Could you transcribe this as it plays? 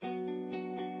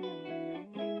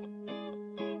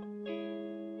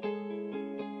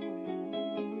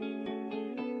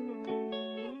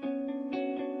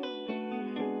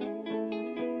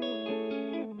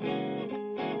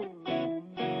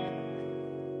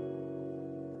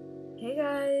Hey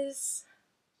guys,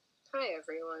 Hi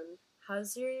everyone.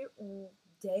 how's your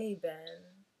day been?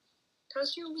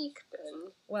 How's your week been?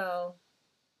 Well,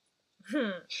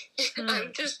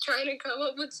 I'm just trying to come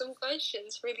up with some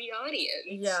questions for the audience.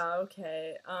 yeah,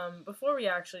 okay. Before we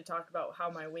actually talk about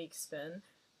how my week's been,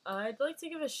 I'd like to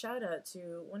give a shout out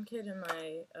to one kid in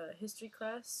my history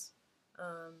class,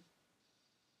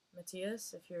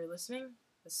 Matthias. If you're listening,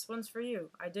 this one's for you.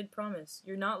 I did promise.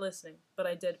 You're not listening, but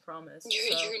I did promise.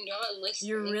 You're not listening.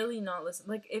 You're really not listening.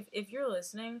 Like, if you're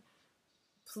listening,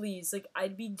 please, like,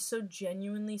 I'd be so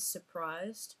genuinely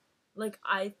surprised. Like,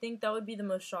 I think that would be the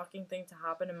most shocking thing to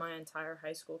happen in my entire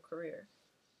high school career.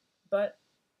 But,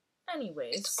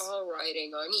 anyways. It's all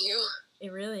riding on you.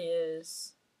 It really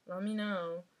is. Let me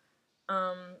know.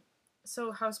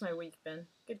 So how's my week been?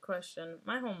 Good question.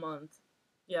 My whole month.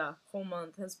 Yeah, whole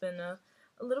month has been a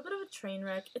little bit of a train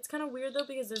wreck. It's kind of weird though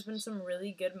because there's been some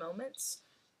really good moments.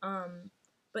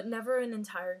 But never an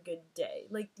entire good day.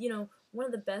 Like, one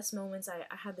of the best moments, I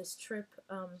had this trip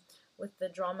with the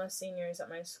drama seniors at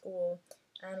my school,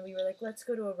 and we were like, let's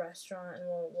go to a restaurant and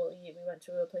we'll eat. We went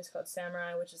to a place called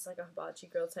Samurai, which is like a hibachi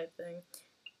grill type thing.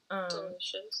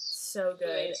 Delicious. So good.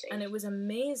 Amazing. And it was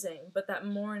amazing. But that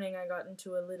morning I got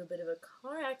into a little bit of a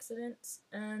car accident,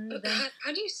 and then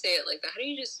How do you say it like that? How do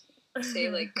you just say,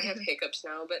 like, I have hiccups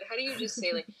now, but how do you just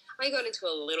say, like, I got into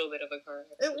a little bit of a car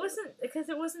accident?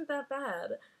 it wasn't that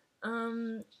bad.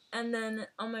 And then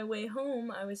on my way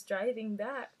home, I was driving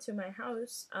back to my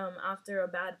house after a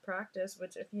bad practice,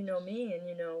 which if you know me and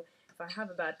you know if I have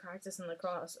a bad practice in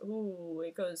lacrosse, ooh,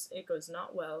 it goes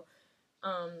not well.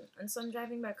 And so I'm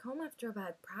driving back home after a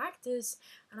bad practice,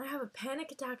 and I have a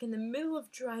panic attack in the middle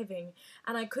of driving,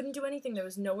 and I couldn't do anything. There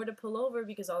was nowhere to pull over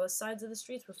because all the sides of the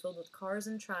streets were filled with cars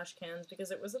and trash cans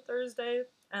because it was a Thursday,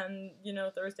 and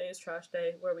Thursday is trash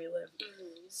day where we live.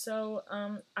 Mm-hmm. So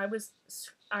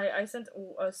I sent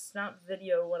a snap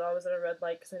video when I was at a red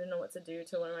light because I didn't know what to do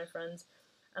to one of my friends.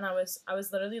 And I was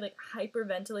literally like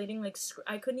hyperventilating, like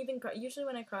I couldn't even cry. Usually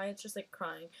when I cry, it's just like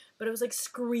crying, but it was like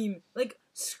scream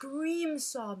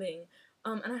sobbing.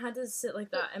 And I had to sit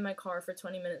like that in my car for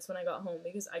 20 minutes when I got home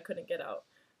because I couldn't get out.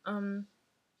 And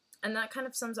that kind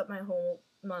of sums up my whole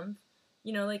month.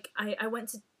 Like I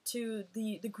went to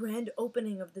the grand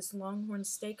opening of this Longhorn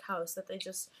Steakhouse that they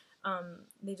just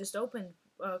opened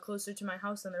closer to my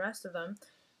house than the rest of them,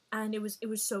 and it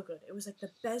was so good. It was like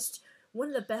one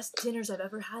of the best dinners I've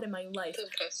ever had in my life.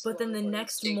 But then the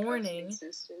next morning,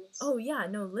 oh yeah,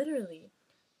 no, literally.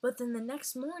 But then the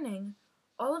next morning,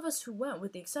 all of us who went,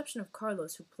 with the exception of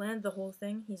Carlos, who planned the whole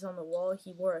thing, he's on the wall.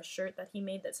 He wore a shirt that he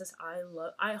made that says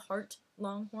I heart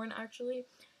Longhorn, actually.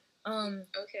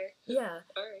 Okay. Yeah.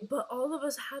 Alright. But all of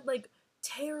us had like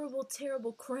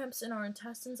terrible cramps in our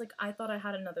intestines. Like I thought I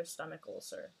had another stomach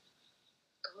ulcer.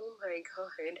 Oh my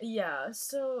god. Yeah,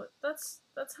 so that's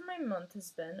how my month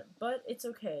has been, but it's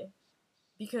okay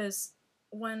because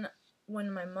when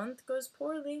my month goes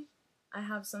poorly, I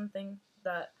have something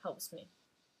that helps me.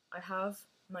 I have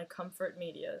my comfort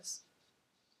medias.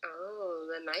 Oh,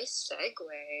 the nice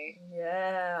segue.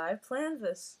 Yeah, I planned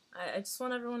this. I just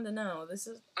want everyone to know these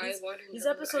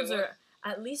episodes are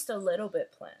at least a little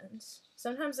bit planned.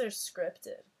 Sometimes they're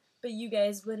scripted, but you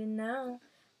guys wouldn't know.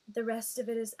 The rest of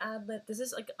it is ad-lib. This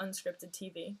is like unscripted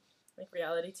TV, like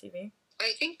reality TV.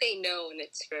 I think they know when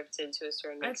it's scripted to a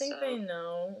certain extent. I think they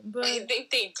know, but I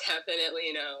think they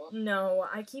definitely know. No,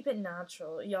 I keep it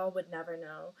natural. Y'all would never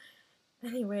know.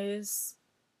 Anyways,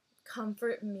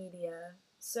 comfort media.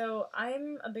 So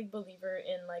I'm a big believer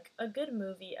in like a good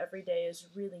movie every day is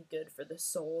really good for the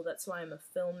soul. That's why I'm a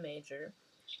film major.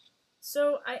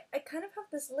 So I kind of have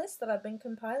this list that I've been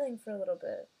compiling for a little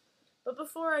bit. But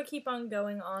before I keep on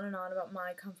going on and on about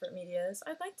my comfort medias,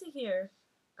 I'd like to hear,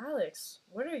 Alex,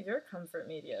 what are your comfort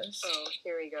medias? Oh,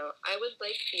 here we go. I would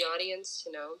like the audience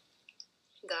to know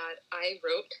that I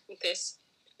wrote this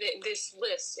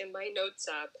list in my notes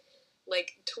app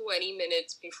like 20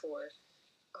 minutes before.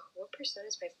 Oh, what percent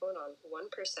is my phone on?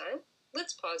 1%?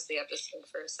 Let's pause the episode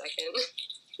for a second.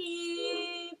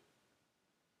 Beep.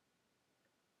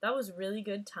 That was really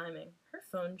good timing. Her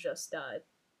phone just died.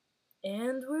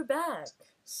 And we're back.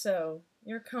 So,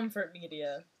 your comfort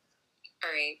media.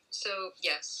 Alright, so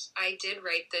yes, I did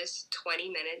write this 20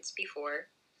 minutes before.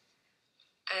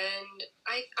 And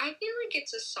I feel like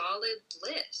it's a solid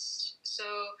list. So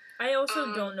I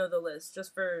also don't know the list,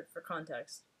 just for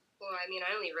context. Well, I mean,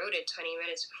 I only wrote it 20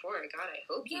 minutes before. God, I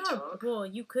hope you don't. Well,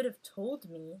 you could have told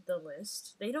me the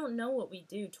list. They don't know what we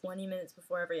do 20 minutes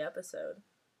before every episode.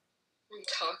 We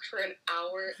talk for an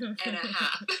hour and a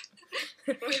half.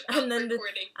 and then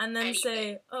anything.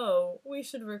 Say, oh, we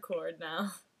should record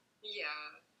now.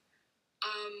 Yeah.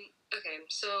 Okay,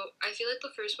 so I feel like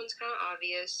the first one's kind of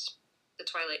obvious. The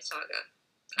Twilight Saga.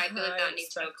 I feel like I that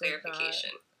needs no expected that.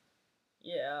 clarification.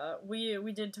 Yeah,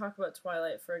 we did talk about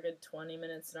Twilight for a good 20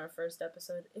 minutes in our first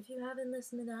episode. If you haven't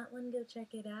listened to that one, go check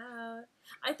it out.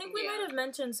 I think we might have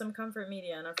mentioned some comfort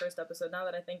media in our first episode, now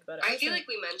that I think about it. I feel like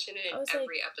we mention it in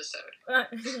every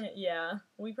episode. Yeah,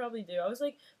 we probably do. I was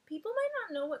like, people might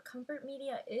not know what comfort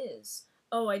media is.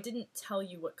 Oh, I didn't tell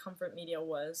you what comfort media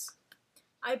was.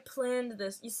 I planned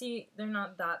this. You see, they're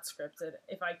not that scripted.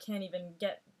 If I can't even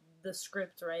get the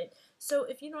script right. So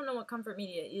if you don't know what comfort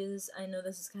media is, I know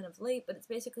this is kind of late, but it's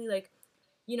basically like,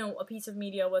 you know, a piece of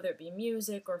media, whether it be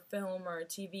music or film or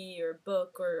TV or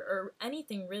book or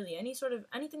anything really,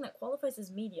 anything that qualifies as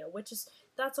media, which is,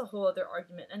 that's a whole other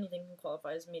argument. Anything can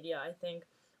qualify as media, I think,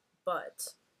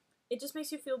 but it just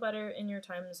makes you feel better in your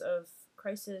times of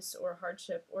crisis or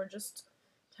hardship or just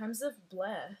times of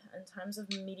bleh and times of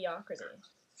mediocrity.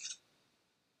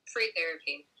 Free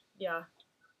therapy. Yeah.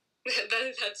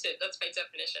 That's it. That's my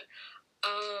definition.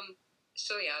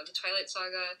 So yeah, the Twilight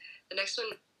Saga. The next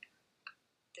one,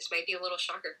 this might be a little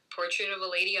shocker. Portrait of a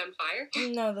Lady on Fire.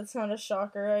 No, that's not a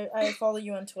shocker. I follow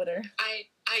you on Twitter. I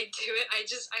do it. I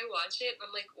watch it.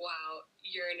 I'm like, wow,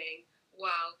 yearning.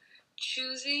 Wow,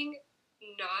 choosing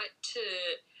not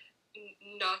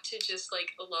to just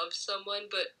like love someone,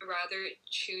 but rather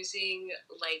choosing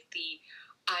like the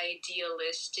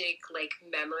idealistic like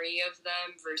memory of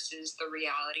them versus the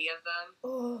reality of them.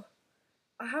 Oh,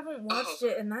 I haven't watched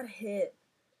it, and that hit.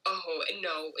 Oh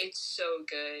no, it's so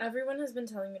good. Everyone has been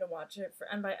telling me to watch it,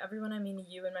 and by everyone I mean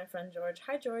you and my friend George.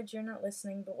 Hi George, you're not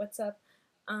listening, but what's up?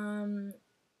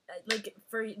 Like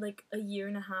for like a year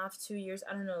and a half, 2 years,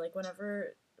 I don't know, like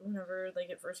whenever like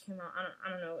it first came out, I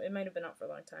don't know, it might have been out for a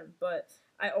long time, but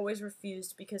I always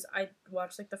refused because I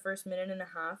watched like the first minute and a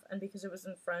half, and because it was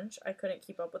in French, I couldn't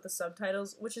keep up with the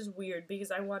subtitles, which is weird because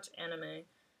I watch anime,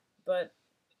 but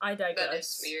I digress. That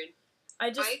is weird. I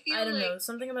don't know,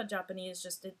 something about Japanese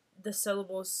just the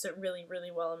syllables sit really, really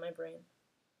well in my brain.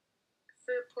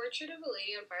 For Portrait of a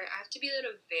Lady on Fire, I have to be in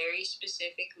a very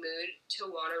specific mood to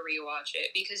want to rewatch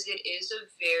it because it is a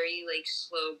very like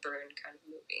slow burn kind of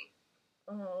movie.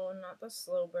 Oh, not the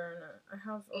slow burn. I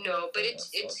have no, but it's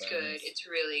good. It's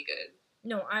really good.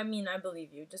 No, I mean I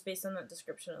believe you just based on that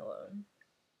description alone.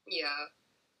 Yeah.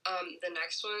 The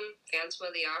next one, Phantom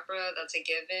of the Opera, that's a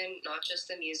given. Not just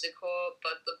the musical,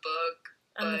 but the book,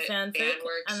 and the fanfic,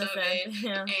 and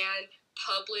the and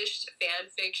published fan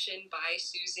fiction by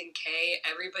Susan Kay.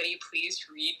 Everybody, please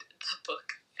read the book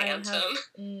Phantom. I have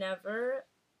never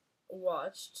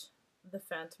watched the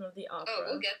Phantom of the Opera. Oh,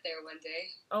 we'll get there one day.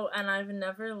 Oh, and I've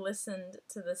never listened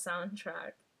to the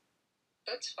soundtrack.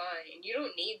 That's fine. You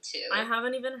don't need to. I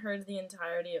haven't even heard the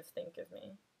entirety of Think of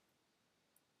Me.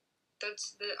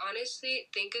 Honestly,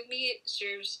 Think of Me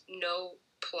serves no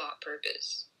plot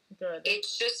purpose. Good.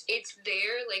 It's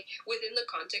there, like, within the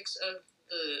context of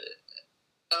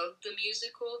the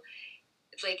musical,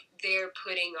 like, they're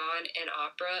putting on an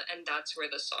opera, and that's where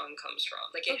the song comes from.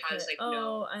 Like, it has, like,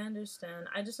 no... Oh, I understand.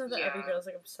 I just know that every girl's,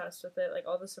 like, obsessed with it, like,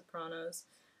 all the Sopranos,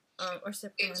 or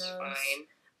Sopranos. It's fine.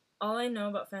 All I know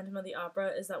about Phantom of the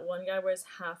Opera is that one guy wears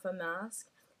half a mask,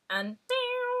 and...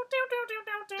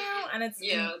 And it's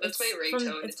that's my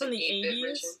ringtone. It's from the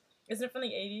 80s. Isn't it from the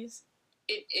 80s?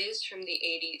 It is from the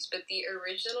 80s, but the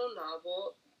original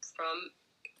novel from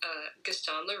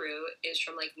Gaston Leroux is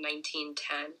from like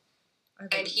 1910,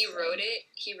 and he wrote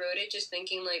it just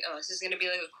thinking like, oh, this is gonna be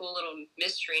like a cool little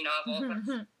mystery novel.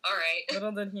 All right.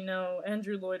 Little did he know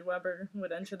Andrew Lloyd Webber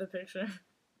would enter the picture.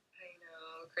 I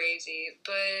know, crazy,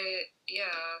 but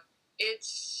yeah,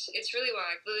 it's really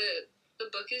whack. The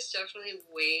book is definitely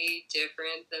way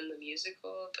different than the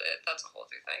musical, but that's a whole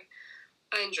other thing.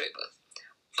 I enjoy both.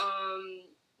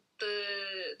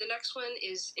 The next one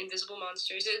is Invisible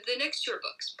Monsters. The next two are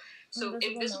books. So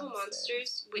Invisible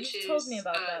Monsters, which You've told me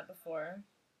about that before.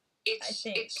 It's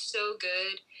so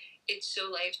good. It's so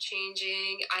life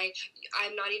changing.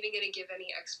 I'm not even gonna give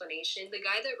any explanation. The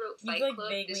guy that wrote Fight Club,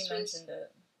 vaguely mentioned it.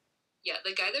 Yeah,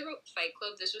 the guy that wrote Fight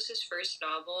Club, this was his first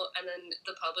novel, and then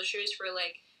the publishers were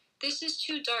like, this is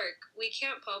too dark. We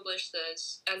can't publish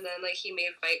this. And then, like, he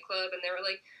made Fight Club, and they were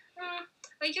like,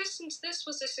 I guess since this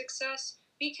was a success,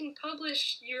 we can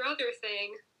publish your other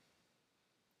thing.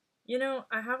 You know,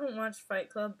 I haven't watched Fight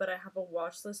Club, but I have a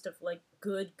watch list of, like,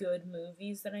 good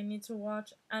movies that I need to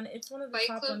watch, and it's one of the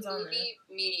top ones on there. Fight Club movie,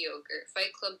 mediocre.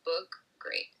 Fight Club book,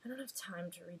 great. I don't have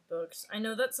time to read books. I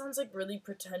know that sounds, like, really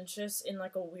pretentious in,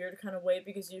 like, a weird kind of way,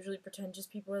 because usually pretentious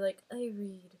people are like, I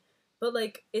read. But,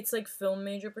 like, it's, like, film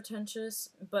major pretentious,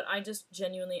 but I just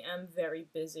genuinely am very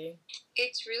busy.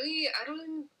 It's really,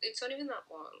 it's not even that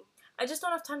long. I just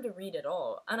don't have time to read at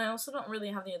all, and I also don't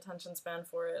really have the attention span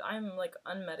for it. I'm like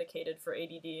unmedicated for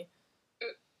ADD.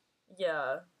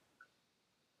 Yeah.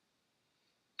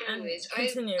 Anyways, And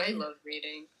continue. I love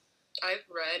reading. I've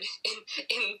read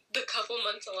in the couple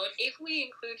months alone. If we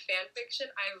include fan fiction,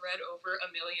 I read over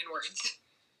 1 million words.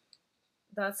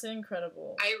 That's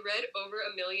incredible. I read over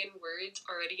 1 million words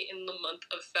already in the month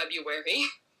of February.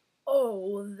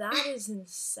 Oh, that is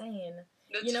insane.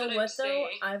 That's you know what though?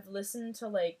 saying. I've listened to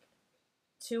like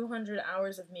 200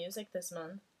 hours of music this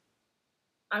month.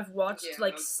 I've watched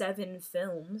like 7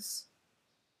 films,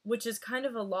 which is kind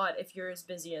of a lot if you're as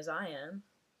busy as I am.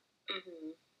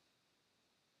 Mhm.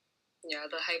 Yeah,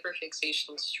 the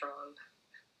hyperfixation's strong.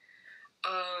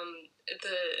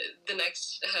 The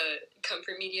next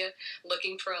Comfort Media,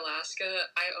 Looking for Alaska,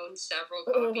 I own several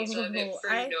copies of it for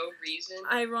no reason.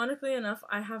 Ironically enough,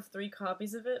 I have 3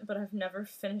 copies of it, but I've never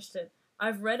finished it.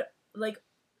 I've read like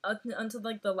until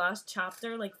like the last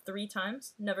chapter like 3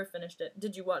 times, never finished it.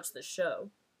 Did you watch the show?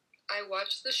 I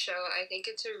watched the show. I think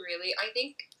it's I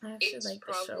actually like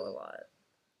the show a lot.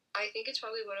 I think it's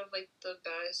probably one of like the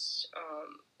best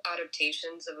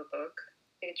adaptations of a book.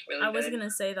 It's really I was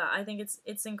gonna say that. I think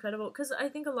it's incredible because I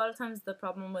think a lot of times the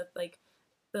problem with like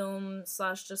film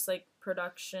 / just like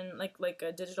production, like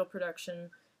a digital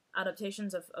production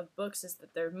adaptations of books is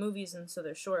that they're movies and so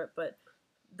they're short. But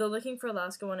the Looking for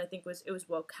Alaska one, I think was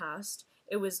well cast.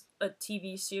 It was a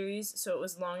TV series, so it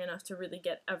was long enough to really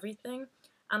get everything.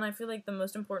 And I feel like the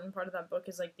most important part of that book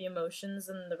is like the emotions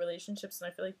and the relationships, and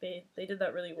I feel like they did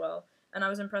that really well. And I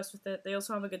was impressed with it. They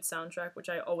also have a good soundtrack, which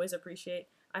I always appreciate.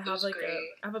 I have like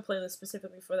I have a playlist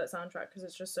specifically for that soundtrack because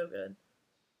it's just so good.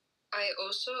 I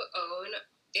also own.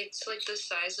 It's like the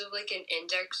size of like an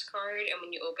index card, and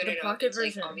when you open it up, it's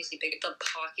like obviously big. The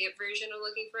pocket version of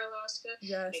Looking for Alaska.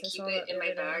 Yes, I keep it in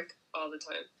my bag all the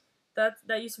time.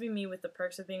 That used to be me with The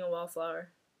Perks of Being a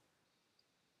Wallflower.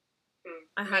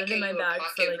 I had it in my bag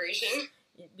for like. Version.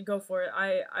 Go for it.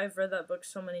 I've read that book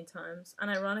so many times, and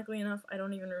ironically enough, I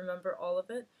don't even remember all of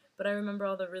it, but I remember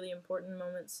all the really important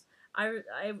moments. I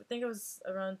think I was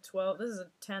around 12. This is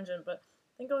a tangent, but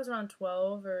I think I was around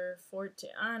 12 or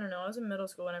 14. I don't know. I was in middle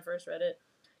school when I first read it,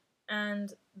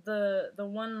 and the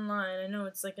one line, I know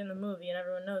it's like in the movie and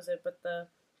everyone knows it, but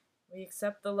we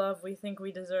accept the love we think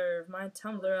we deserve. My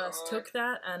Tumblr ass took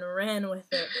that and ran with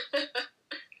it.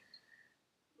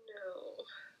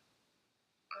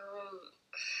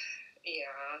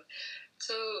 Yeah.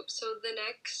 So the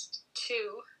next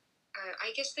 2,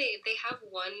 I guess they have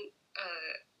one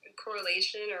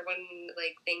correlation or one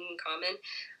like thing in common,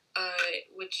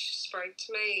 which sparked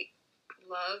my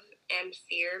love and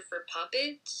fear for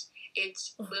puppets.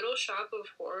 It's Little Shop of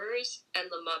Horrors and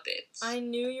The Muppets. I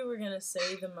knew you were gonna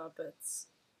say The Muppets.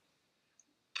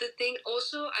 The thing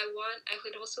also, I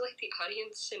would also like the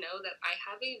audience to know that I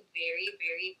have a very,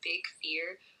 very big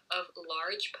fear of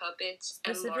large puppets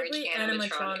and large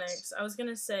animatronics. I was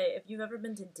gonna say, if you've ever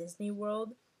been to Disney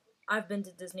World, I've been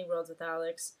to Disney World with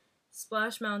Alex.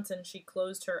 Splash Mountain, she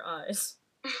closed her eyes.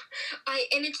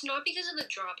 And it's not because of the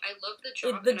drop. I love the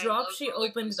drop. The drop, she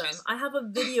opened them. I have a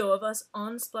video of us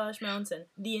on Splash Mountain,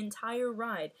 the entire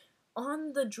ride.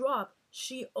 On the drop,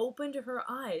 she opened her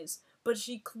eyes, but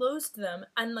she closed them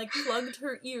and like plugged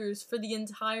her ears for the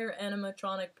entire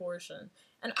animatronic portion.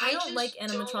 And I don't like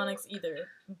animatronics either,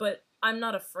 but I'm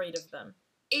not afraid of them.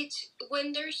 It's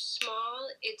when they're small,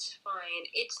 it's fine.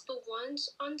 It's the ones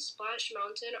on Splash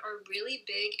Mountain are really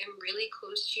big and really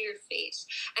close to your face,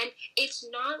 and it's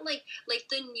not like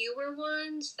the newer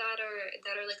ones that are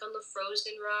like on the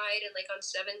Frozen ride and like on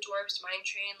Seven Dwarfs Mine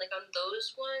Train, like on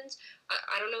those ones.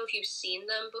 I don't know if you've seen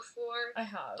them before. I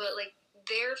have, but like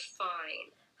they're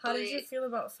fine. How did you feel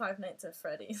about Five Nights at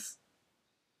Freddy's?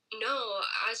 No,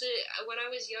 when I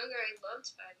was younger, I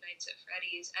loved Five Nights at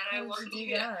Freddy's, and I wanted to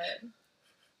do that.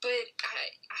 But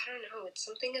I don't know. It's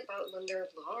something about when they're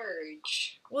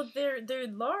large. Well, they're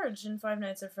large in Five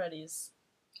Nights at Freddy's.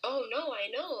 Oh no, I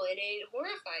know, and it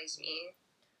horrifies me.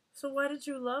 So why did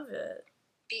you love it?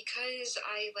 Because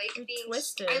I like being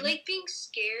twisted. I like being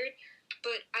scared,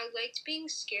 but I liked being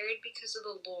scared because of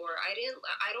the lore. I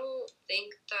don't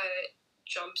think that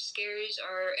jump scares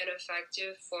are an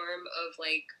effective form of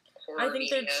like horror. I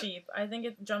think they're cheap. I think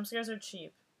jump scares are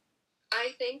cheap.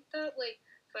 I think that like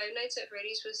Five Nights at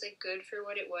Freddy's was like good for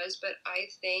what it was, but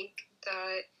I think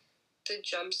that the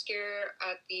jump scare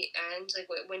at the end,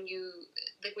 like when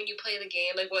you play the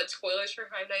game, like what spoilers for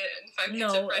Five Nights at Freddy's?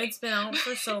 No, it's been out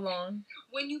for so long.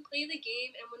 When you play the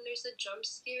game and when there's a jump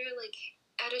scare, like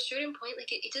at a certain point,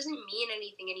 like it doesn't mean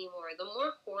anything anymore. The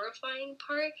more horrifying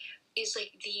part is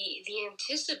like the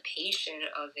anticipation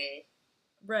of it.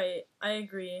 Right, I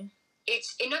agree.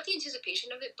 not the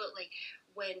anticipation of it, but like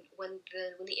when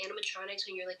the animatronics,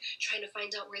 when you're like trying to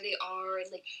find out where they are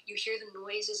and like you hear the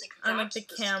noises, like And like that's the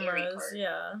the scary cameras, part.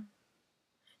 yeah.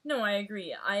 No, I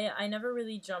agree. I never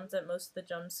really jumped at most of the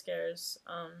jump scares.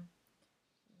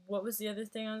 What was the other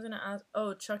thing I was gonna ask?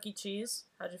 Oh, Chuck E. Cheese.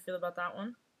 How'd you feel about that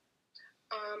one?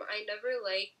 I never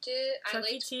liked it. I Chuck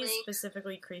E. liked Cheese playing.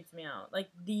 specifically creeped me out. Like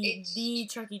It's the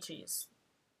Chuck E. Cheese.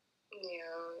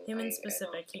 yeah. Him in I don't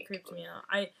specific, he think. creeped me out.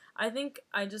 I think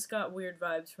I just got weird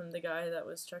vibes from the guy that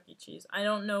was Chuck E. Cheese. I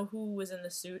don't know who was in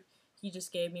the suit. He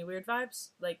just gave me weird vibes,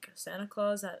 like Santa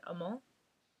Claus at a mall.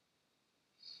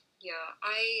 Yeah,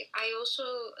 I also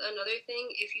another thing.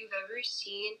 If you've ever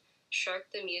seen Shrek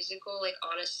the Musical like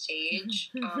on a stage,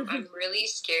 I'm really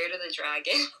scared of the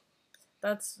dragon.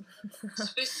 That's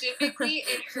Specifically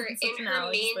that's in such an her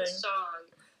Alex main thing. song,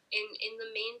 in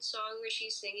the main song where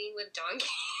she's singing with Donkey.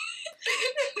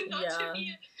 Not to Yeah. be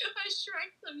a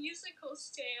Shrek the Musical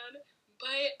stan,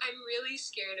 but I'm really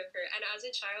scared of her. And as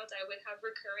a child, I would have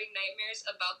recurring nightmares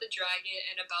about the dragon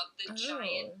and about the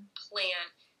giant Oh.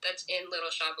 plant that's in Little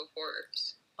Shop of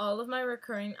Horrors. All of my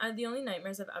recurring, the only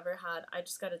nightmares I've ever had, I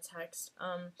just got a text.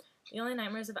 The only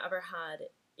nightmares I've ever had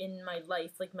in my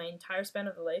life, like my entire span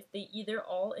of the life, they either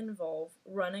all involve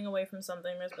running away from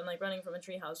something. There's been like running from a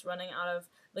treehouse, running out of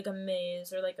like a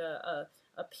maze or like a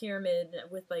pyramid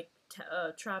with like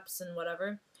traps and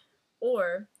whatever,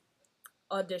 or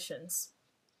auditions.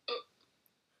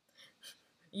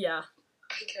 Yeah.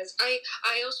 Because I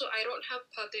don't have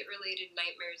puppet related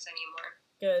nightmares anymore.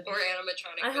 Good. Or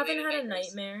animatronic. I haven't had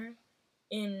nightmares. a nightmare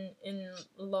in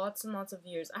lots and lots of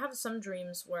years. I have some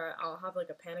dreams where I'll have like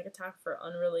a panic attack for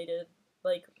unrelated,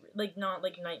 like not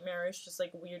like nightmarish, just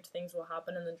like weird things will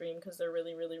happen in the dream because they're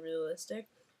really really realistic.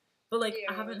 But like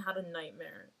I haven't had a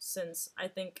nightmare since I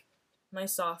think my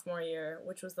sophomore year,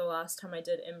 which was the last time I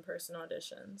did in-person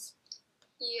auditions.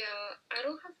 Yeah, I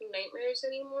don't have nightmares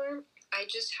anymore. I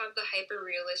just have the hyper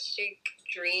realistic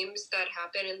dreams that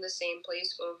happen in the same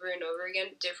place over and over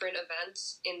again, different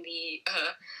events in the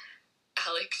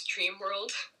Alex Dream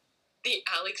world, the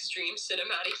Alex Dream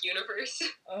cinematic universe.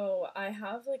 Oh, I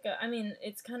have like I mean,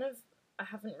 it's kind of, I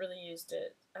haven't really used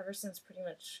it ever since pretty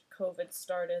much COVID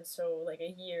started, so like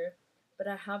a year, but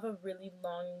I have a really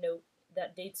long note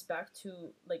that dates back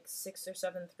to like 6th or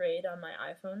 7th grade on my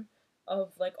iPhone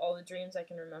of like all the dreams I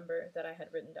can remember that I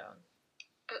had written down.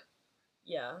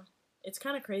 Yeah. It's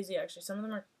kind of crazy actually. Some of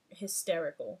them are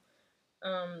hysterical.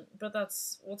 But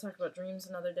we'll talk about dreams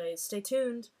another day. Stay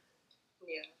tuned.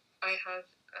 Yeah. I have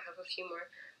a few more.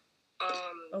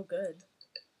 Oh, good.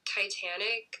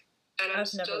 Titanic, and I'm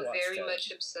still very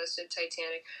much obsessed with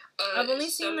Titanic. I've only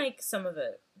seen like some of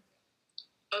it.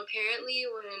 Apparently,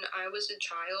 when I was a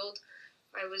child,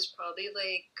 I was probably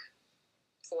like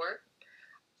 4.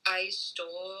 I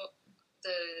stole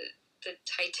the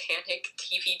Titanic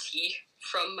DVD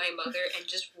from my mother and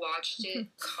just watched it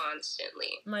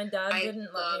constantly. My dad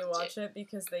didn't let me watch it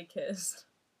because they kissed.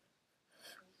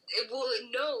 Well,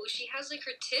 no, she has like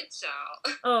her tits out.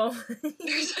 Oh.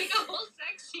 There's like a whole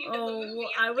sex scene in the movie. Well,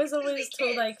 I was always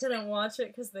told I couldn't watch it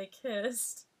because they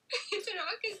kissed. It's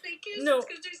not because they kissed, no. It's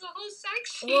because there's a whole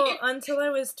sex scene. Well, until I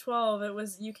was 12, it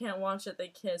was, you can't watch it, they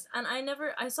kiss. And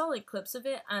I saw like clips of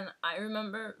it, and I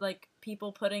remember like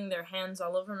people putting their hands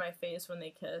all over my face when they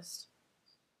kissed.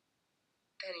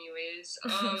 Anyways,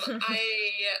 I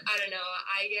don't know.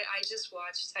 I just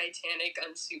watched Titanic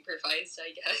unsupervised,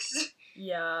 I guess.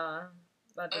 Yeah,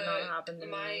 that did not happen to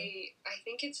me. I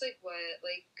think it's like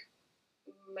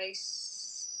my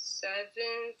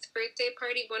 7th birthday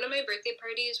party. One of my birthday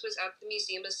parties was at the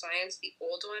Museum of Science, the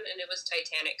old one, and it was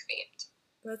Titanic themed.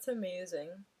 That's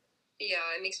amazing.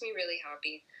 Yeah, it makes me really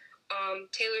happy.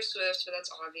 Taylor Swift, but that's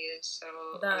obvious. So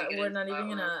we're not even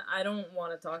gonna. I don't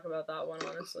want to talk about that one,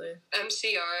 honestly.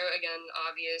 MCR again,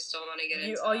 obvious. Don't want to get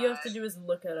into. All you have to do is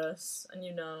look at us, and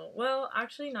you know. Well,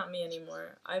 actually, not me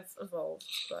anymore. I've evolved,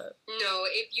 but. No,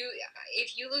 if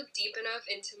you look deep enough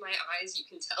into my eyes, you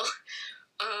can tell.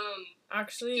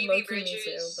 Actually, Loki me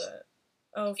too, but.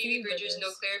 Oh, Phoebe Bridgers,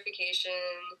 no clarification.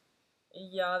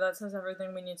 Yeah, that says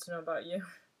everything we need to know about you.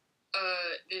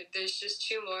 There's just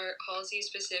 2 more. Halsey,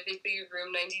 specifically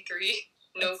Room 93.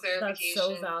 No clarification. That's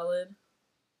so valid.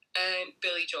 And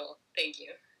Billy Joel. Thank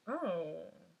you.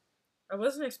 Oh. I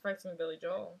wasn't expecting Billy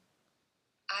Joel.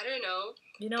 I don't know.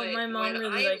 You know, my mom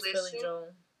really likes Billy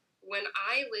Joel. When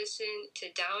I listen to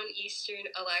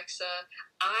Downeastern Alexa,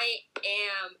 I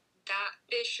am that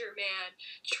fisherman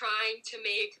trying to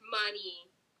make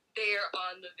money there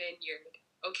on the vineyard.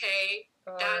 Okay?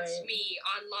 That's me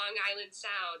on Long Island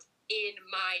Sound in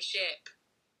my ship.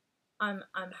 I'm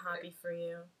happy for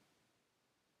you.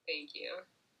 Thank you.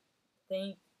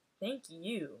 Thank thank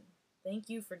you. Thank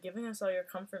you for giving us all your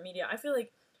comfort media. I feel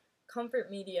like comfort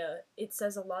media, it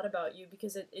says a lot about you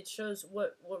because it shows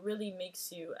what really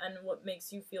makes you and what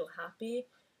makes you feel happy.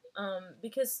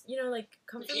 Because like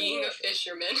comfort Being media, a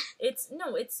fisherman.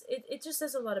 it just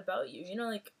says a lot about you.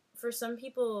 Like for some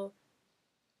people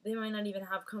they might not even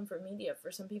have comfort media.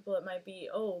 For some people it might be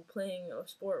playing a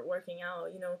sport, working out.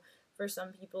 For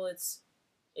some people it's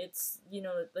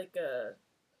like a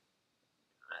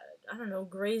I don't know,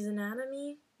 Grey's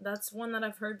Anatomy. That's one that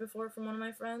I've heard before from one of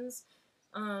my friends.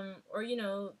 Or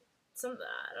some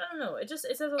I don't know. It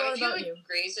says a lot I feel about like you.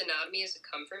 Grey's Anatomy as a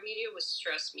comfort media would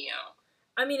stress me out.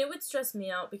 I mean, it would stress me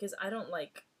out because I don't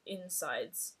like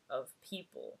insides of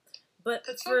people. But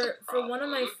That's not the for one of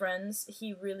my problem. friends,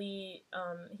 he really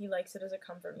he likes it as a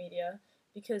comfort media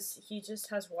because he just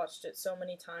has watched it so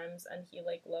many times and he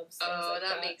like loves things like that.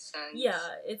 That makes sense. Yeah,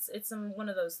 it's one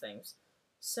of those things.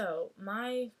 So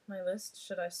my list,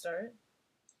 should I start?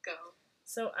 Go.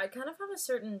 So I kind of have a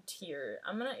certain tier.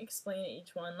 I'm gonna explain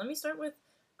each one. Let me start with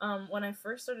when I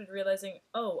first started realizing,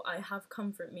 I have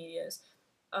comfort medias.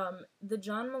 The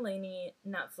John Mulaney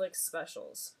Netflix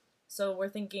specials. So we're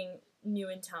thinking New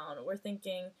in Town. We're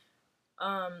thinking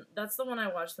that's the one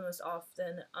I watch the most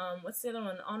often. What's the other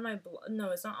one? On My Block? No,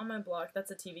 it's not On My Block.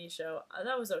 That's a TV show.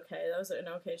 That was okay. That was an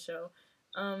okay show.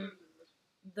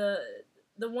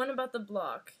 The one about the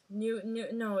block.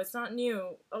 No, it's not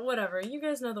new. Whatever. You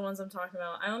guys know the ones I'm talking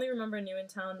about. I only remember New in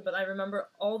Town, but I remember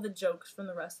all the jokes from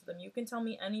the rest of them. You can tell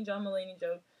me any John Mulaney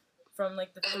joke from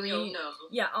like the three. You'll know.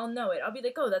 Yeah, I'll know it. I'll be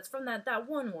like, oh, that's from that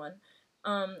one.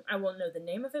 I won't know the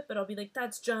name of it, but I'll be like,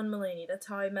 that's John Mulaney. That's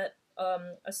how I met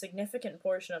a significant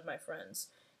portion of my friends.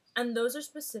 And those are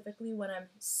specifically when I'm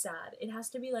sad. It has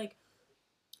to be like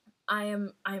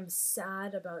I'm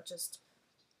sad about just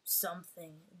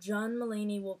something. John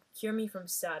Mulaney will cure me from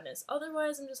sadness.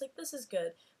 Otherwise, I'm just like, this is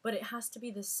good. But it has to be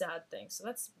the sad thing. So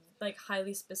that's like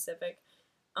highly specific.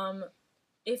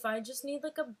 If I just need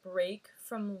like a break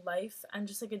from life and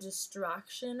just like a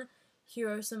distraction,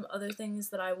 here are some other things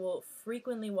that I will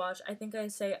frequently watch. I think I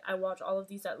say I watch all of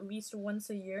these at least once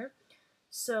a year.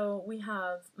 So we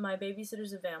have My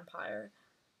Babysitter's a Vampire.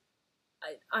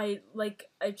 I like,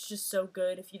 it's just so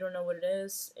good. If you don't know what it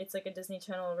is, it's like a Disney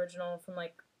Channel original from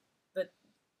like the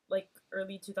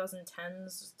early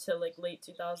 2010s to like late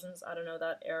 2000s. I don't know,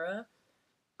 that era.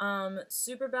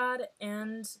 Superbad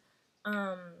and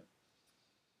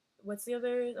what's the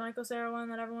other Michael Cera one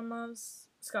that everyone loves?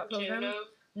 Scott Pilgrim. Juno?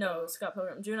 No, Scott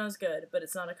Pilgrim. Juno's good, but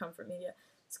it's not a comfort media.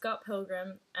 Scott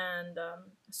Pilgrim and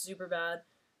Superbad.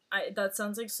 That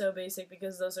sounds like so basic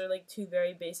because those are like two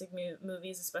very basic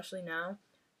movies, especially now.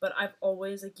 But I've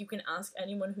always, like, you can ask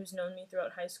anyone who's known me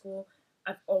throughout high school.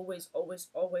 I've always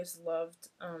loved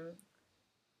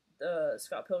the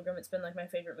Scott Pilgrim. It's been like my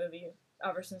favorite movie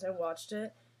ever since I watched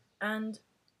it, and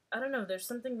I don't know. There's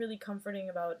something really comforting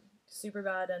about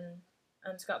Superbad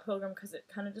and Scott Pilgrim because it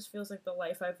kind of just feels like the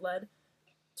life I've led,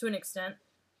 to an extent.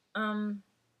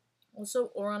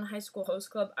 Also, Ouran High School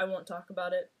Host Club. I won't talk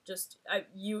about it.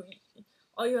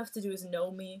 All you have to do is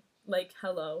know me. Like,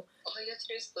 hello. All you have to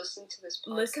do is listen to this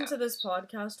podcast. Listen to this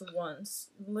podcast once.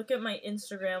 Look at my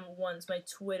Instagram once. My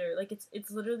Twitter. Like,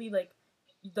 it's literally like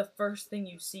the first thing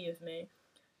you see of me.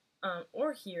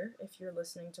 Or hear if you're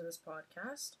listening to this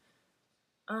podcast.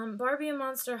 Barbie and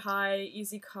Monster High,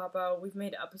 Easy Cop Out. We've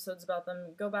made episodes about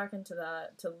them. Go back into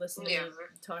that to listen to me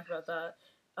talk about that.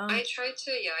 I tried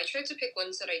to pick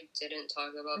ones that I didn't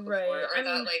talk about before, right, or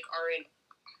that like aren't.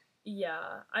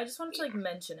 Yeah, I just wanted to like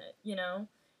mention it,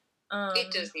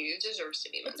 It deserves to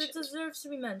be mentioned. It deserves to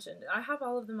be mentioned. I have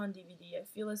all of them on DVD. I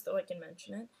feel as though I can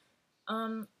mention it.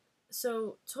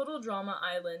 So Total Drama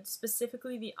Island,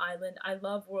 specifically the island. I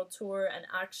love World Tour and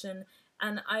Action,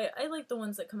 and I like the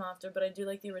ones that come after, but I do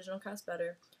like the original cast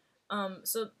better.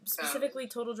 So specifically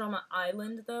Total Drama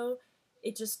Island, though,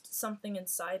 it just, something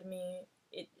inside me,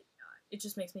 it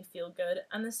just makes me feel good.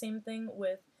 And the same thing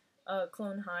with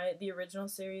Clone High, the original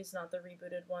series, not the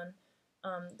rebooted one.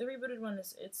 The rebooted one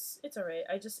it's alright.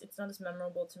 It's not as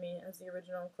memorable to me as the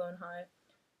original Clone High.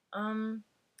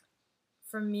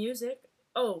 For music,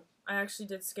 I actually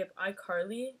did skip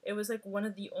iCarly. It was like one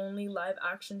of the only live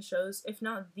action shows, if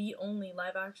not the only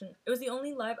live action. It was the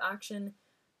only live action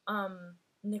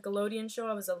Nickelodeon show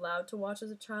I was allowed to watch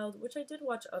as a child, which I did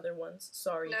watch other ones.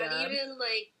 Sorry, Dad. Not even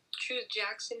like True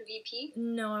Jackson VP?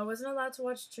 No, I wasn't allowed to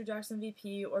watch True Jackson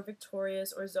VP or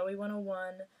Victorious or Zoe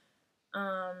 101.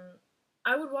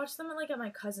 I would watch them at my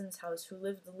cousin's house, who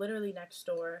lived literally next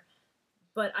door,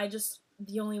 but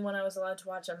the only one I was allowed to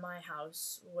watch at my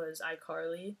house was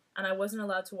iCarly, and I wasn't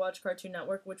allowed to watch Cartoon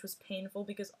Network, which was painful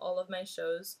because all of my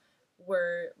shows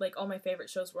were, like, all my favorite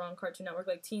shows were on Cartoon Network.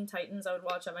 Like, Teen Titans, I would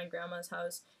watch at my grandma's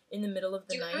house in the middle of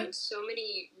the night. You had so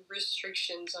many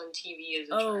restrictions on TV as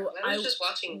a child. I was just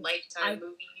watching Lifetime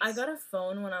movies. I got a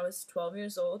phone when I was 12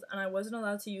 years old, and I wasn't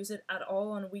allowed to use it at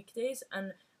all on weekdays,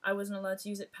 and I wasn't allowed to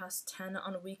use it past 10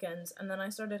 on weekends. And then I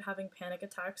started having panic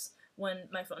attacks when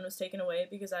my phone was taken away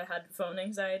because I had phone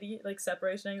anxiety, like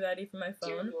separation anxiety from my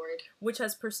phone, which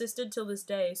has persisted till this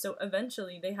day. So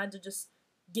eventually they had to just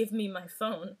give me my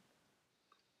phone.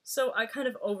 So I kind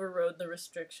of overrode the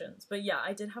restrictions. But yeah,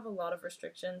 I did have a lot of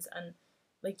restrictions, and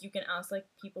like, you can ask, like,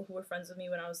 people who were friends with me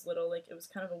when I was little, like, it was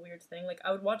kind of a weird thing. Like,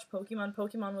 I would watch Pokemon.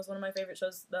 Pokemon was one of my favorite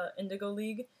shows, the Indigo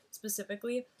League,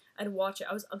 specifically. I'd watch it.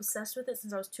 I was obsessed with it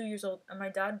since I was 2 years old, and my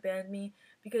dad banned me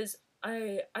because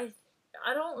I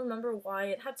don't remember why.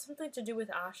 It had something to do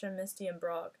with Ash and Misty and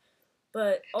Brock.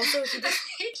 But also, it just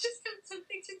had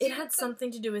something to do It had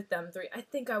something to do with them three. I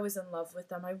think I was in love with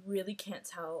them. I really can't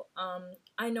tell.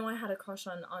 I know I had a crush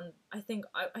on I think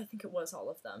it was all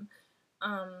of them.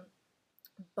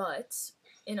 But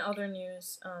in other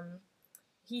news,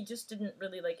 he just didn't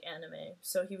really like anime,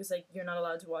 so he was like, "You're not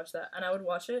allowed to watch that." And I would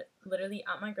watch it literally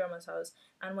at my grandma's house.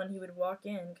 And when he would walk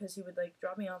in, because he would like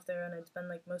drop me off there, and I'd spend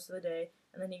like most of the day,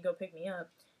 and then he'd go pick me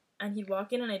up. And he'd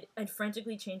walk in, and I'd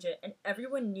frantically change it, and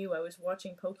everyone knew I was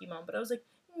watching Pokemon, but I was like,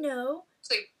 "No."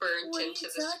 It's like burnt into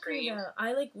the screen.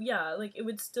 I like, yeah, like it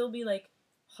would still be like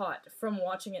hot from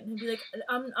watching it, and he'd be like,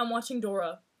 "I'm watching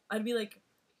Dora." I'd be like,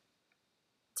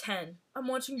 10. I'm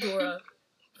watching Dora.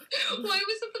 Why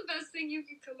was that the best thing you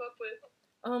could come up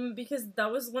with? Because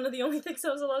that was one of the only things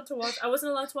I was allowed to watch. I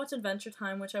wasn't allowed to watch Adventure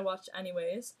Time, which I watched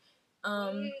anyways.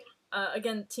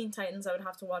 Again, Teen Titans I would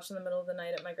have to watch in the middle of the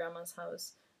night at my grandma's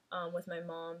house, with my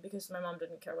mom, because my mom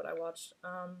didn't care what I watched.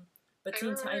 But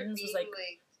Teen Titans was like,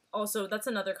 also, that's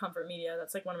another comfort media.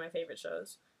 That's like one of my favorite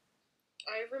shows.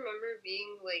 I remember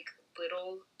being like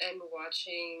little and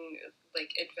watching like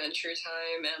Adventure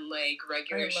Time and like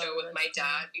regular show with my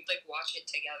dad. We'd like watch it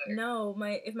together. No,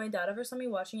 if my dad ever saw me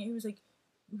watching it, he was like,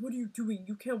 "What are you doing?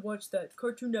 You can't watch that.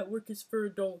 Cartoon Network is for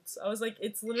adults." I was like,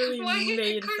 "It's literally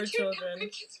made for children."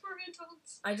 Network is for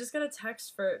adults? I just got a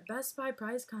text for Best Buy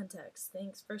prize contest.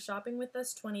 Thanks for shopping with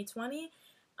us 2020,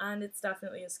 and it's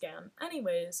definitely a scam.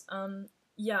 Anyways,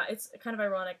 yeah, it's kind of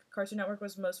ironic. Cartoon Network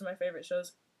was most of my favorite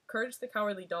shows. Courage the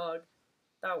Cowardly Dog,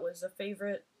 that was a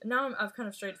favorite. Now I've kind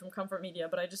of strayed from comfort media,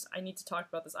 but I need to talk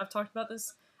about this. I've talked about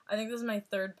this. I think this is my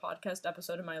third podcast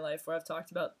episode in my life where I've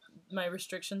talked about my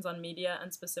restrictions on media,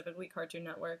 and specifically Cartoon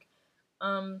Network.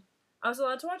 I was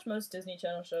allowed to watch most Disney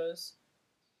Channel shows.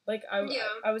 Like,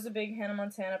 I was a big Hannah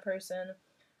Montana person.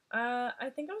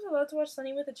 I think I was allowed to watch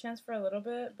Sunny with a Chance for a little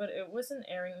bit, but it wasn't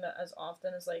airing that as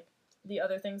often as, like, the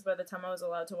other things by the time I was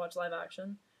allowed to watch live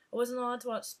action. I wasn't allowed to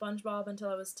watch SpongeBob until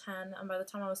I was 10, and by the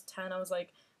time I was 10, I was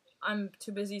like, I'm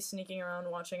too busy sneaking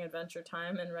around watching Adventure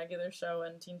Time and Regular Show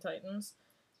and Teen Titans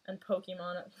and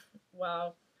Pokemon.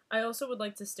 Wow. I also would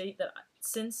like to state that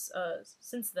since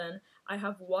then, I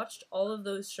have watched all of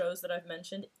those shows that I've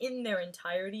mentioned in their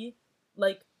entirety,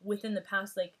 like, within the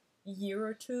past, like, year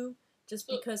or two, just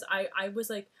because I was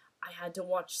like, I had to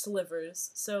watch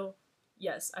slivers. So,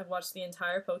 yes, I've watched the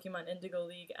entire Pokemon Indigo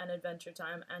League and Adventure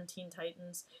Time and Teen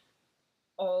Titans,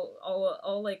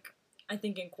 all like, I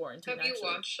think in quarantine. Have you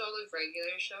watched all of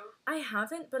Regular Show? I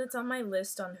haven't, but it's on my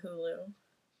list on Hulu.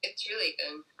 It's really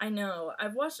good. I know.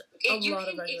 I've watched a lot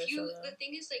of Regular Show. The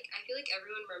thing is, like, I feel like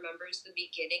everyone remembers the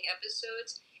beginning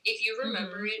episodes. If you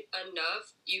remember it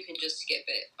enough, you can just skip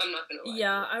it. I'm not gonna lie.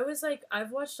 Yeah, I was like,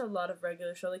 I've watched a lot of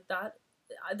Regular Show, like that.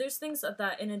 There's things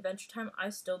that in Adventure Time I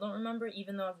still don't remember,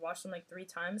 even though I've watched them like 3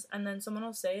 times, and then someone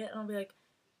will say it, and I'll be like,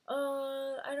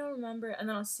 I don't remember, and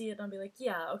then I'll see it, and I'll be like,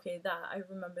 yeah, okay, I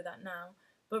remember that now.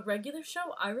 But Regular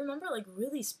Show, I remember like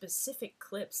really specific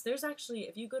clips. There's actually,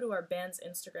 if you go to our band's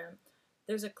Instagram,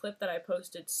 there's a clip that I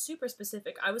posted, super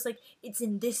specific. I was like, it's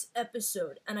in this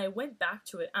episode, and I went back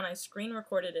to it, and I screen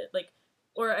recorded it, like,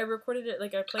 or I recorded it,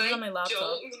 like, I played it on my laptop. I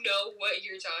don't know what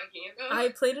you're talking about. I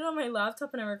played it on my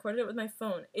laptop, and I recorded it with my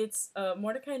phone. It's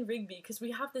Mordecai and Rigby, because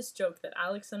we have this joke that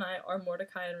Alex and I are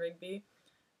Mordecai and Rigby.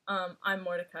 I'm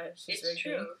Mordecai, she's Rigby. It's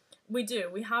true. We do.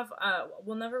 We have,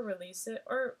 we'll never release it,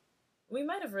 or we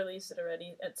might have released it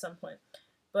already at some point.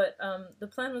 But the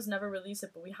plan was never release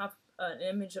it, but we have an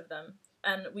image of them,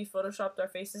 and we photoshopped our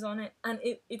faces on it, and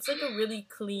it's like a really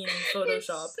clean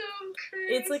Photoshop. It's so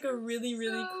crazy. It's like a really,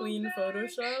 really clean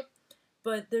Photoshop.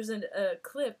 But there's a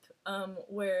clip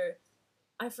where,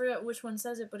 I forgot which one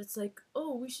says it, but it's like,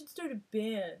 oh, we should start a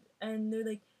band. And they're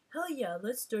like, hell yeah,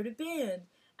 let's start a band.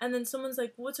 And then someone's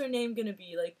like, what's our name gonna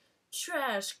be? Like,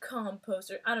 trash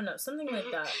composter. I don't know, something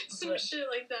like that. Some shit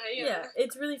like that, yeah,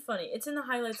 it's really funny. It's in the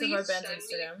highlights Please of our band's send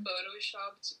Instagram. me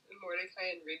photoshopped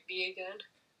Mordecai and Rigby again.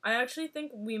 I actually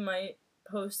think we might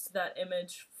post that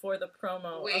image for the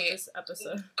promo of this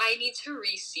episode. I need to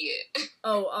re-see it.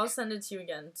 Oh, I'll send it to you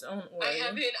again. Don't worry. I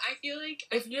haven't. I feel like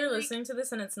if you're listening to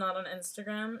this and it's not on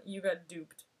Instagram, you got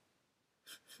duped.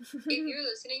 If you're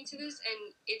listening to this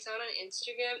and it's not on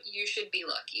Instagram, you should be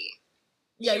lucky.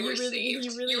 Yeah, you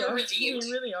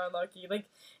really are lucky. Like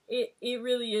it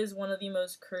really is one of the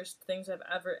most cursed things I've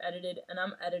ever edited, and I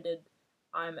am edited.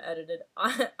 I am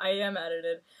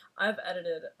edited. I've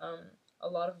edited a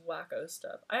lot of wacko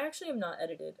stuff. I actually am not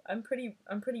edited. I'm pretty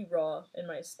raw in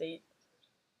my state.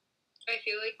 I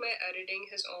feel like my editing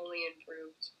has only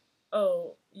improved.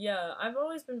 Oh, yeah, I've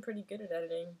always been pretty good at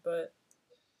editing, but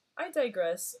I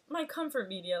digress. My comfort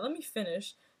media, let me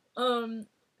finish.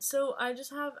 So I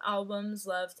just have albums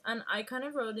left, and I kind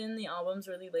of wrote in the albums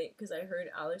really late because I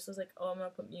heard Alex was like, oh, I'm gonna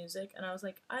put music, and I was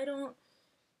like, I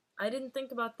didn't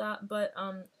think about that, but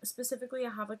specifically I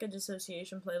have like a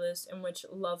dissociation playlist in which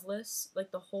Loveless,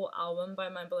 like the whole album by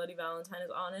My Bloody Valentine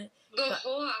is on it. The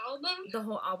whole album? The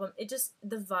whole album. It just,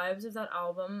 the vibes of that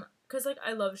album, because like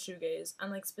I love shoegaze,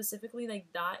 and like specifically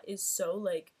like that is so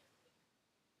like,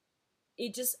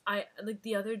 it just, I, like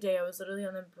the other day I was literally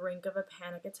on the brink of a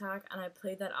panic attack and I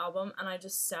played that album and I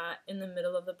just sat in the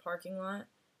middle of the parking lot,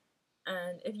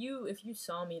 and if you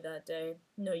saw me that day,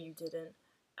 no you didn't.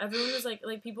 Everyone was like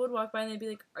people would walk by and they'd be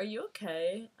like, are you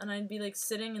okay? And I'd be like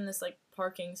sitting in this like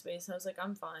parking space and I was like,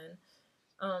 I'm fine.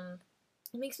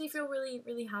 It makes me feel really,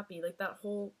 really happy, like that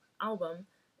whole album.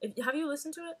 Have you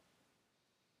listened to it?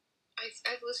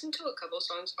 I've listened to a couple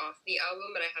songs off the album,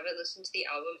 but I haven't listened to the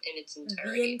album in its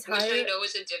entirety, which I know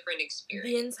is a different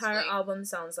experience. The entire album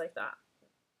sounds like that.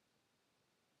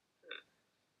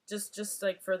 Just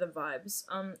like for the vibes.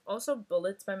 Also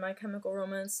Bullets by My Chemical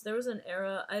Romance. There was an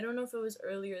era, I don't know if it was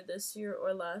earlier this year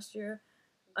or last year.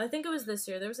 I think it was this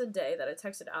year. There was a day that I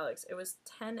texted Alex. It was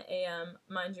 10 a.m.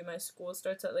 Mind you, my school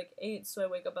starts at like 8, so I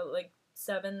wake up at like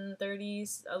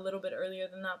 7:30, a little bit earlier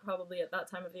than that, probably at that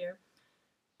time of year.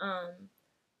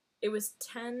 It was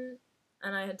 10,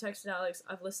 and I had texted Alex,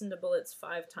 I've listened to Bullets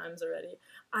 5 times already.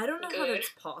 I don't know how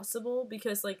that's possible,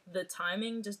 because like the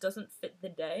timing just doesn't fit the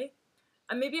day.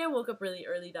 Maybe I woke up really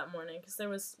early that morning because there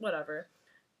was whatever.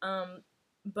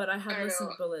 But I had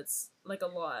listened to Bullets like a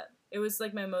lot. It was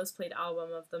like my most played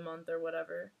album of the month or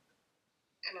whatever.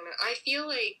 I don't know. I feel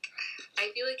like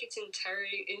it's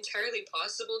entirely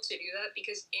possible to do that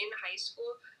because in high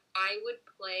school I would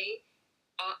play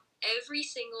every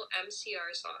single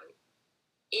MCR song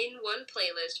in one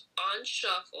playlist on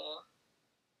shuffle,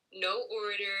 no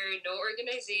order, no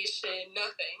organization,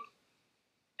 nothing.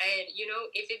 And, you know,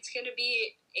 if it's going to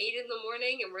be 8 in the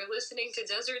morning and we're listening to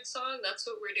Desert Song, that's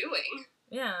what we're doing.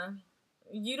 Yeah.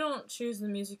 You don't choose the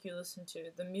music you listen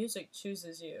to. The music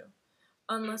chooses you.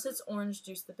 Unless it's Orange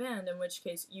Juice the band, in which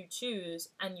case you choose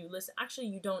and you listen. Actually,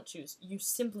 you don't choose. You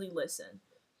simply listen.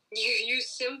 You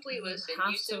simply listen.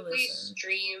 You simply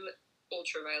stream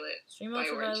Ultraviolet. Stream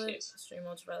Ultraviolet. Stream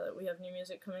Ultraviolet. We have new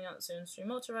music coming out soon.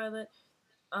 Stream Ultraviolet.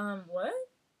 What?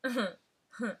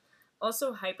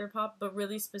 Also hyperpop, but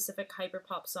really specific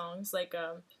hyperpop songs, like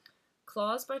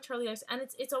Claws by Charlie X, and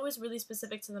it's always really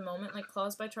specific to the moment. Like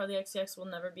Claws by Charlie XCX will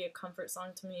never be a comfort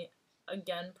song to me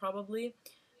again, probably,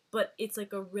 but it's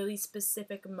like a really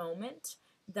specific moment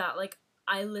that like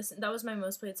that was my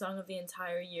most played song of the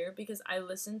entire year because I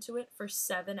listened to it for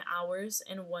 7 hours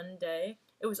in one day.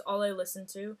 It was all I listened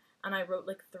to, and I wrote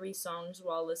like 3 songs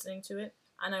while listening to it,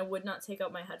 and I would not take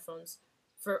out my headphones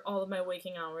for all of my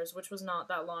waking hours, which was not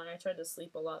that long. I tried to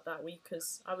sleep a lot that week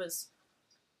because that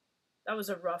was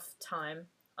a rough time.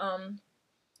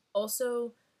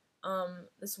 Also,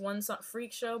 this one song,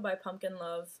 Freak Show by Pumpkin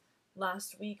Love,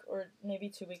 last week, or maybe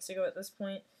 2 weeks ago at this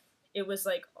point, it was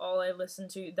like all I listened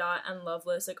to, that and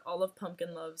Loveless, like all of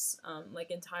Pumpkin Love's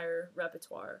like entire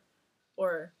repertoire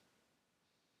or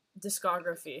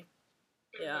discography.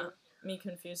 Yeah, me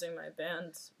confusing my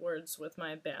band words with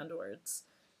my band words.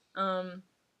 I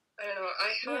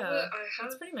don't know.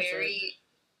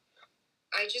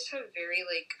 I just have very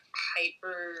like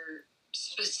hyper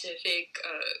specific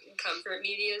comfort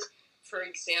medias. For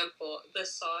example, the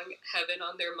song "Heaven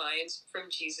on Their Minds" from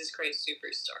Jesus Christ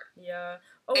Superstar. Yeah.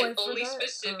 And only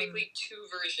specifically 2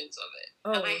 versions of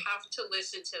it. And I have to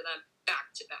listen to them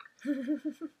back to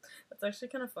back. That's actually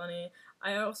kind of funny.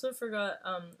 I also forgot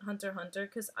Hunter x Hunter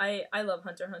because I love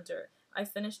Hunter x Hunter. I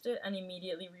finished it and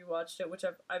immediately rewatched it, which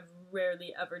I've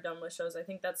rarely ever done with shows. I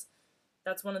think that's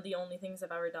one of the only things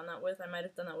I've ever done that with. I might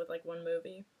have done that with like one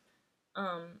movie.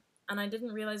 and I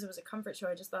didn't realize it was a comfort show.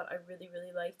 I just thought I really,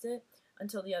 really liked it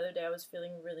until the other day. I was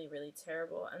feeling really, really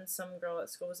terrible, and some girl at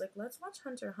school was like, "Let's watch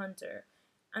Hunter x Hunter,"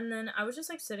 and then I was just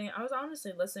like sitting. I was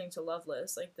honestly listening to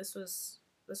Loveless. Like this was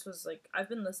like I've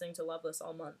been listening to Loveless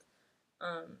all month,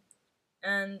 um,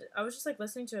 and I was just like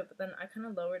listening to it, but then I kind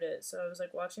of lowered it. So I was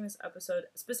like watching this episode,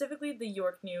 specifically the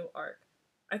York New arc.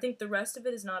 I think the rest of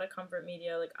it is not a comfort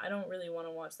media. Like I don't really want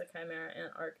to watch the Chimera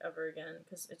Ant arc ever again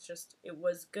because it's just it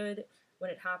was good when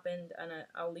it happened, and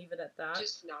I'll leave it at that.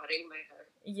 Just nodding my head.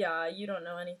 Yeah, you don't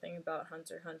know anything about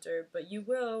Hunter x Hunter, but you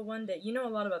will one day. You know a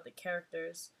lot about the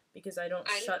characters because I don't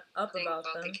shut up about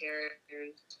them. The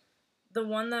characters. The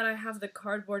one that I have the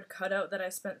cardboard cutout that I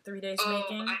spent 3 days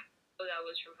making. I know that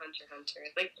was from Hunter x Hunter.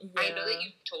 Like, yeah. I know that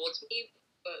you told me,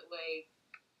 but, like,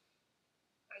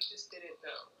 I just didn't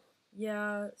know.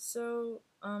 Yeah, so,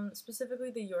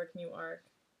 specifically the York New arc.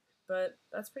 But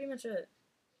that's pretty much it.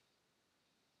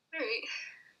 Alright.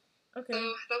 Okay.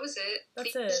 So, that was it.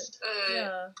 That's Please, it.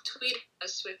 Yeah. Tweet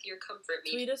us with your comfort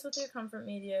media. Tweet us with your comfort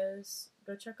medias.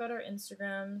 Go check out our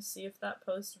Instagram. See if that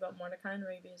post about Mordecai and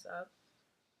Raby is up.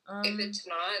 If it's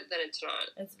not, then it's not.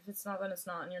 If it's not, then it's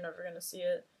not, and you're never gonna see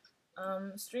it.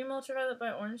 Stream Ultraviolet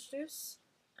by Orange Juice,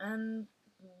 and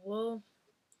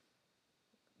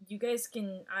you guys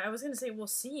can, I was gonna say we'll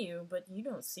see you, but you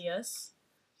don't see us.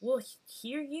 We'll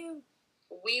hear you.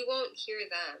 We won't hear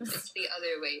them. It's the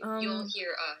other way. You'll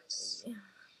hear us.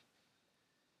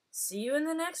 See you in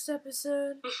the next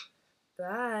episode.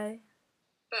 Bye.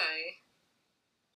 Bye.